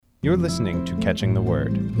You're listening to Catching the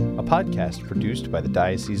Word, a podcast produced by the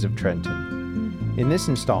Diocese of Trenton. In this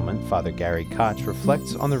installment, Father Gary Koch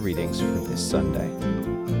reflects on the readings for this Sunday.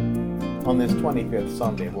 On this 25th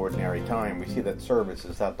Sunday of Ordinary Time, we see that service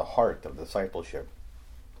is at the heart of discipleship.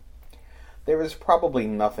 There is probably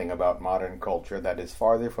nothing about modern culture that is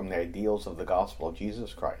farther from the ideals of the gospel of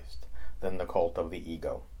Jesus Christ than the cult of the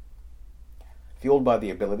ego. Fueled by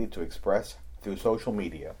the ability to express, through social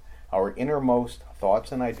media, our innermost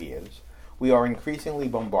thoughts and ideas, we are increasingly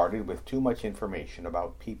bombarded with too much information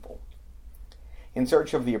about people. In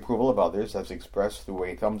search of the approval of others, as expressed through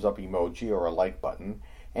a thumbs-up emoji or a like button,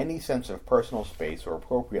 any sense of personal space or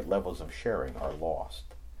appropriate levels of sharing are lost.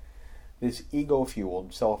 This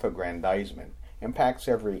ego-fueled self-aggrandizement impacts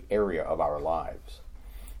every area of our lives.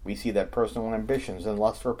 We see that personal ambitions and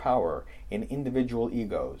lust for power in individual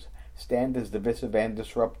egos stand as divisive and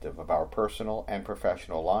disruptive of our personal and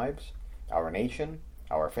professional lives, our nation,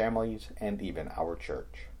 our families, and even our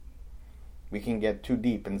church. We can get too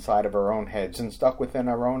deep inside of our own heads and stuck within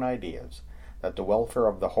our own ideas that the welfare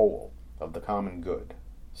of the whole, of the common good,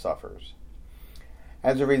 suffers.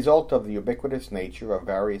 As a result of the ubiquitous nature of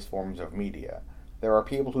various forms of media, there are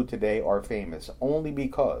people who today are famous only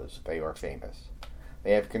because they are famous.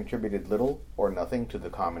 They have contributed little or nothing to the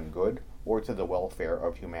common good or to the welfare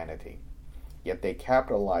of humanity. Yet they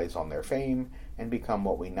capitalize on their fame and become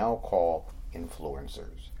what we now call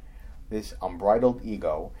influencers. This unbridled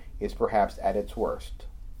ego is perhaps at its worst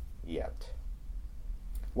yet.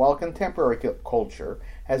 While contemporary culture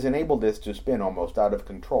has enabled this to spin almost out of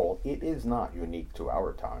control, it is not unique to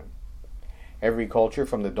our time. Every culture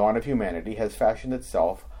from the dawn of humanity has fashioned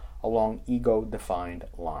itself along ego-defined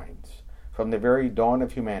lines. From the very dawn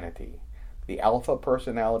of humanity, the alpha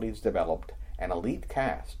personalities developed an elite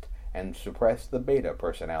caste and suppressed the beta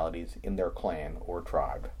personalities in their clan or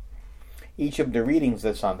tribe. Each of the readings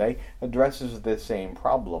this Sunday addresses this same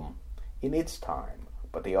problem in its time,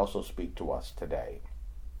 but they also speak to us today.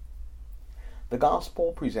 The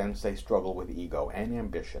Gospel presents a struggle with ego and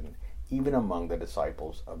ambition, even among the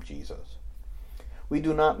disciples of Jesus. We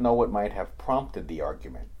do not know what might have prompted the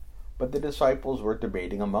argument, but the disciples were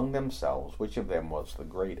debating among themselves which of them was the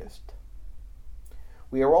greatest.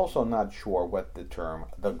 We are also not sure what the term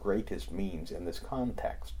 "the greatest" means in this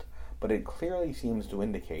context, but it clearly seems to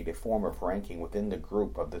indicate a form of ranking within the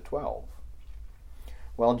group of the 12.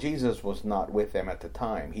 While Jesus was not with them at the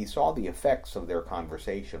time, he saw the effects of their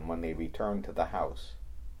conversation when they returned to the house.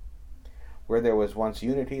 Where there was once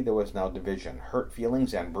unity, there was now division, hurt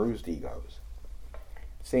feelings, and bruised egos.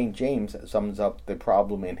 St. James sums up the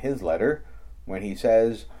problem in his letter when he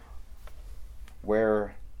says,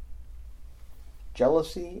 "Where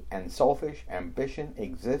jealousy and selfish ambition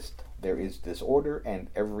exist, there is disorder and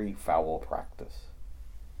every foul practice."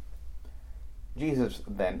 Jesus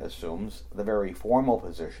then assumes the very formal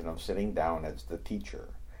position of sitting down as the teacher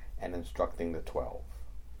and instructing the 12.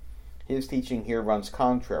 His teaching here runs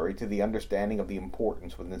contrary to the understanding of the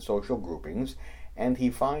importance within social groupings, and he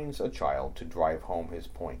finds a child to drive home his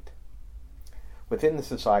point. Within the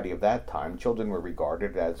society of that time, children were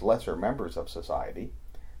regarded as lesser members of society.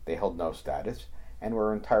 They held no status and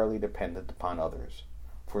were entirely dependent upon others.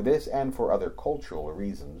 For this and for other cultural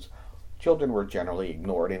reasons, children were generally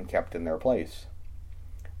ignored and kept in their place.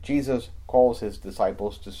 Jesus calls his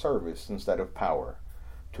disciples to service instead of power,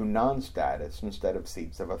 to non-status instead of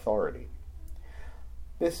seats of authority.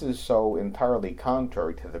 This is so entirely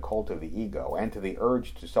contrary to the cult of the ego and to the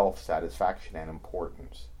urge to self-satisfaction and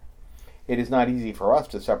importance. It is not easy for us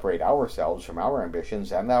to separate ourselves from our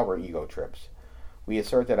ambitions and our ego trips. We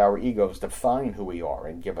assert that our egos define who we are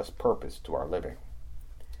and give us purpose to our living.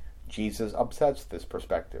 Jesus upsets this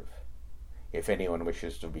perspective. If anyone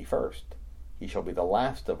wishes to be first, he shall be the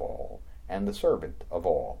last of all and the servant of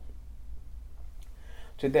all.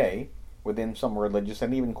 Today, within some religious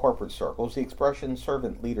and even corporate circles, the expression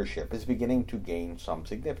servant leadership is beginning to gain some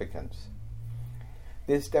significance.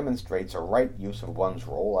 This demonstrates a right use of one's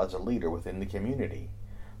role as a leader within the community,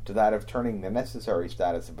 to that of turning the necessary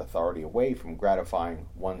status of authority away from gratifying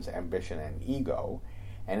one's ambition and ego,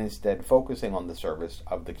 and instead focusing on the service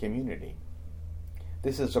of the community.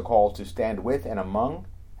 This is a call to stand with and among,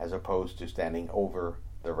 as opposed to standing over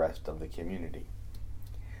the rest of the community.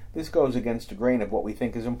 This goes against the grain of what we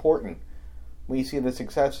think is important. We see the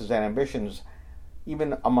successes and ambitions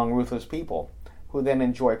even among ruthless people, who then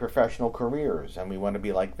enjoy professional careers, and we want to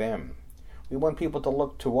be like them. We want people to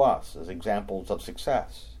look to us as examples of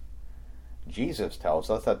success. Jesus tells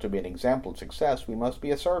us that to be an example of success, we must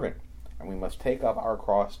be a servant, and we must take up our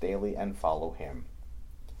cross daily and follow him.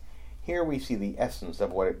 Here we see the essence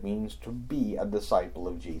of what it means to be a disciple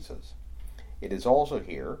of Jesus. It is also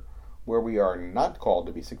here where we are not called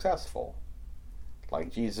to be successful.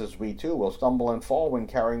 Like Jesus, we too will stumble and fall when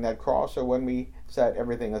carrying that cross or when we set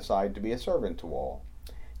everything aside to be a servant to all.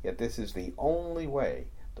 Yet this is the only way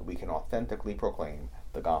that we can authentically proclaim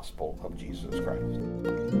the gospel of Jesus Christ.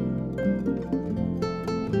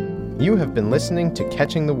 You have been listening to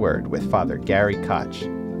Catching the Word with Father Gary Koch.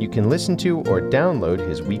 You can listen to or download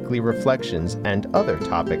his weekly reflections and other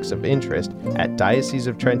topics of interest at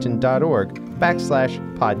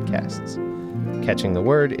dioceseoftrenton.org/podcasts. Catching the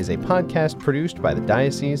Word is a podcast produced by the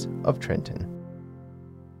Diocese of Trenton.